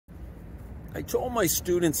I told my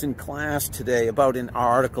students in class today about an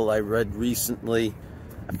article I read recently,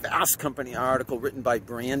 a Fast Company article written by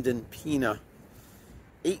Brandon Pina.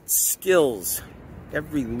 8 skills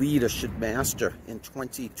every leader should master in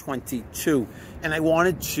 2022. And I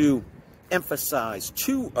wanted to emphasize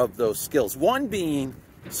 2 of those skills. One being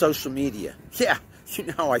social media. Yeah, you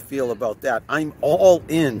know how I feel about that. I'm all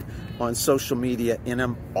in on social media, and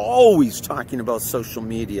I'm always talking about social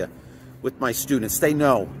media with my students. They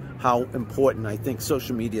know how important I think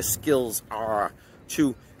social media skills are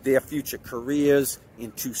to their future careers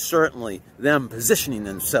and to certainly them positioning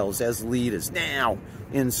themselves as leaders now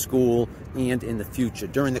in school and in the future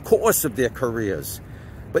during the course of their careers.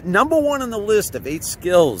 But number 1 on the list of 8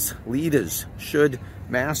 skills leaders should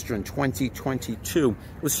master in 2022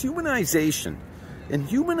 was humanization. And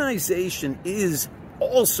humanization is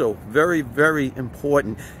also very, very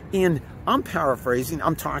important. And I'm paraphrasing.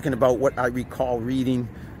 I'm talking about what I recall reading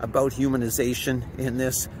about humanization in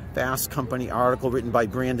this Fast Company article written by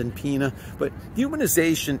Brandon Pina. But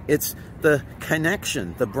humanization, it's the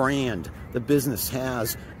connection the brand, the business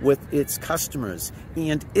has with its customers.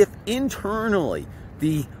 And if internally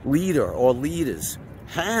the leader or leaders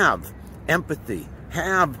have empathy,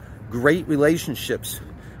 have great relationships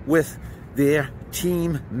with their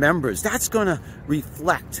team members, that's going to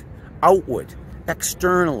reflect outward,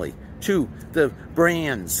 externally to the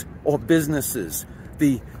brands or businesses,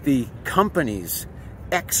 the companies,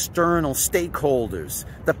 external stakeholders,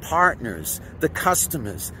 the partners, the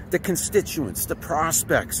customers, the constituents, the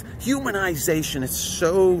prospects. Humanization is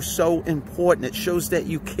so important. It shows that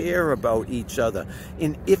you care about each other.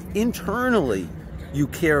 And if internally you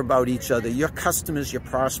care about each other, your customers, your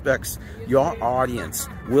prospects, your audience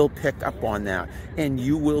will pick up on that, and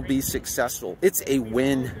you will be successful. It's a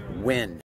win-win.